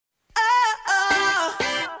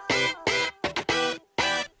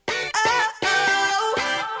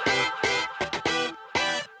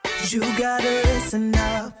You gotta listen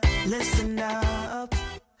up, listen up.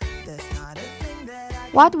 There's not a thing that I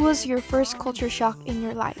What was your first culture shock in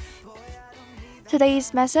your life?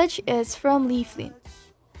 Today's message is from Lee Flynn.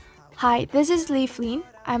 Hi, this is Lee Flynn.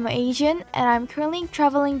 I'm Asian and I'm currently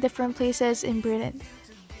traveling different places in Britain.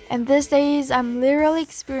 And these days, I'm literally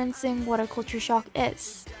experiencing what a culture shock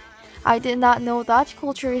is. I did not know that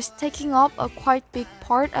culture is taking up a quite big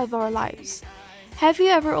part of our lives. Have you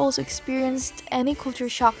ever also experienced any culture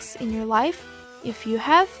shocks in your life? If you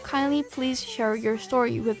have, kindly please share your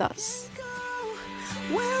story with us.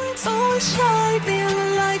 go where it's always shining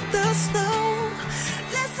like the snow.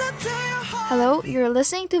 Listen to your heart. Hello, you're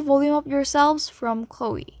listening to Volume Up Yourselves from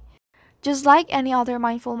Chloe. Just like any other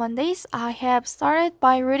Mindful Mondays, I have started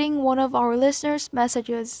by reading one of our listeners'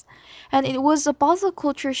 messages, and it was about the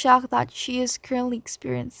culture shock that she is currently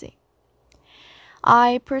experiencing.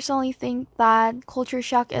 I personally think that culture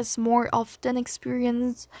shock is more often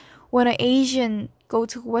experienced when an Asian go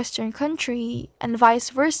to a Western country and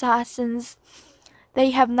vice versa, since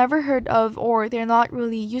they have never heard of or they're not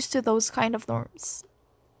really used to those kind of norms.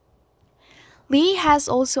 Lee has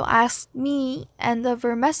also asked me and of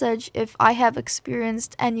her message if I have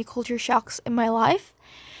experienced any culture shocks in my life,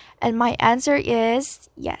 and my answer is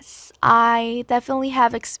yes. I definitely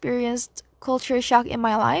have experienced culture shock in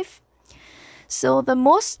my life. So the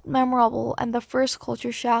most memorable and the first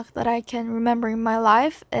culture shock that I can remember in my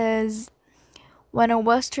life is when a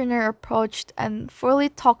Westerner approached and fully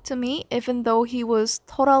talked to me even though he was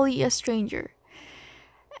totally a stranger.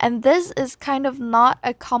 And this is kind of not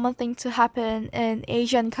a common thing to happen in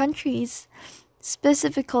Asian countries,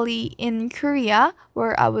 specifically in Korea,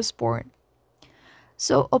 where I was born.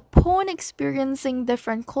 So, upon experiencing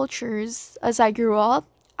different cultures as I grew up,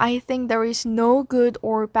 I think there is no good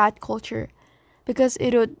or bad culture because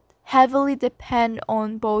it would heavily depend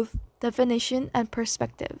on both definition and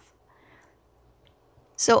perspective.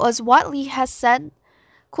 So, as what Lee has said,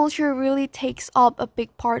 culture really takes up a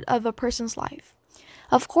big part of a person's life.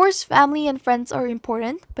 Of course, family and friends are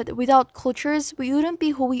important, but without cultures, we wouldn't be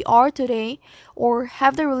who we are today or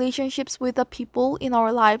have the relationships with the people in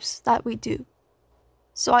our lives that we do.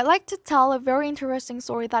 So, I'd like to tell a very interesting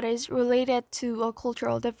story that is related to a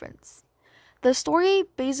cultural difference. The story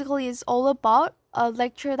basically is all about a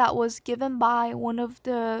lecture that was given by one of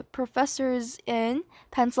the professors in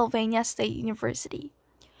Pennsylvania State University.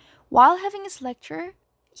 While having his lecture,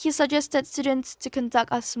 he suggested students to conduct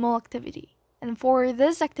a small activity. And for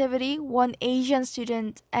this activity, one Asian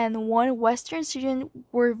student and one Western student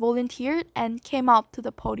were volunteered and came up to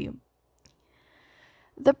the podium.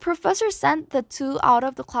 The professor sent the two out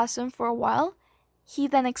of the classroom for a while. He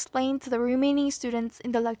then explained to the remaining students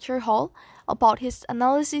in the lecture hall about his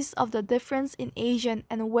analysis of the difference in Asian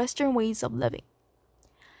and Western ways of living.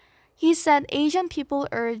 He said Asian people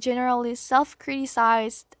are generally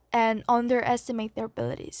self-criticized and underestimate their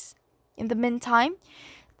abilities. In the meantime,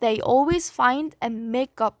 they always find and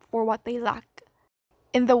make up for what they lack.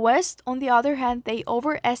 In the West, on the other hand, they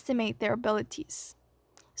overestimate their abilities.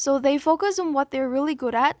 So they focus on what they're really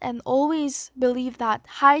good at and always believe that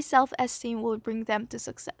high self-esteem will bring them to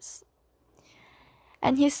success.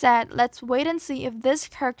 And he said, let's wait and see if these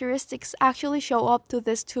characteristics actually show up to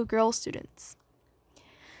these two girl students.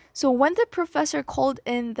 So when the professor called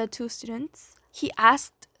in the two students, he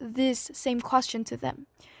asked this same question to them.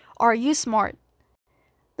 Are you smart?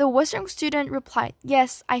 The Western student replied,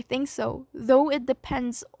 yes, I think so, though it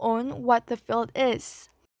depends on what the field is.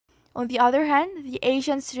 On the other hand, the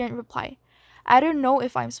Asian student replied, I don't know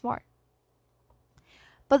if I'm smart.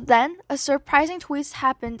 But then, a surprising twist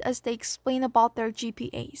happened as they explained about their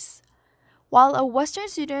GPAs. While a Western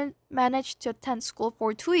student managed to attend school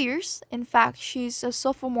for 2 years, in fact, she's a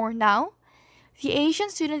sophomore now, the Asian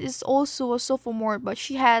student is also a sophomore, but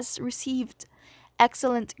she has received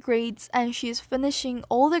excellent grades and she is finishing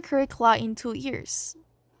all the curricula in 2 years.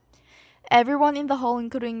 Everyone in the hall,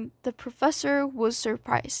 including the professor, was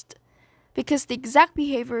surprised because the exact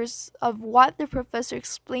behaviors of what the professor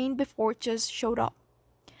explained before just showed up.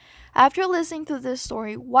 After listening to this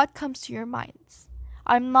story, what comes to your minds?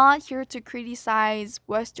 I'm not here to criticize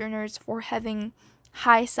Westerners for having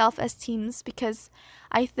high self-esteems because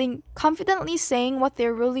I think confidently saying what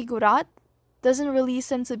they're really good at doesn't really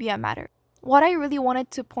seem to be a matter. What I really wanted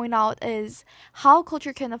to point out is how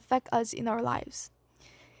culture can affect us in our lives.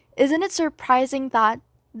 Isn't it surprising that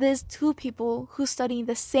these two people who study in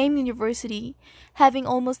the same university, having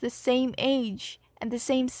almost the same age and the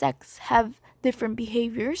same sex, have different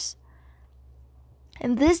behaviors?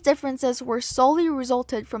 And these differences were solely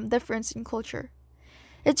resulted from difference in culture.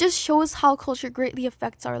 It just shows how culture greatly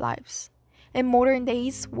affects our lives. In modern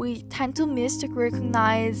days, we tend to miss to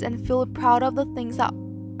recognize and feel proud of the things that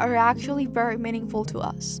are actually very meaningful to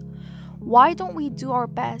us. Why don't we do our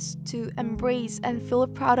best to embrace and feel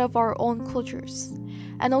proud of our own cultures?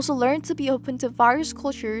 And also learn to be open to various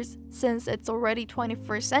cultures since it's already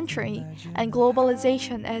 21st century and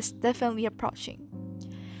globalization is definitely approaching.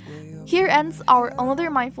 Here ends our another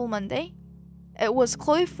Mindful Monday. It was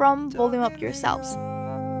Chloe from Volume Up Yourselves.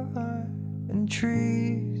 And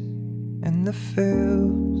trees and the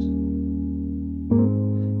fields.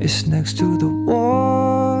 It's next to the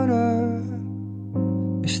wall.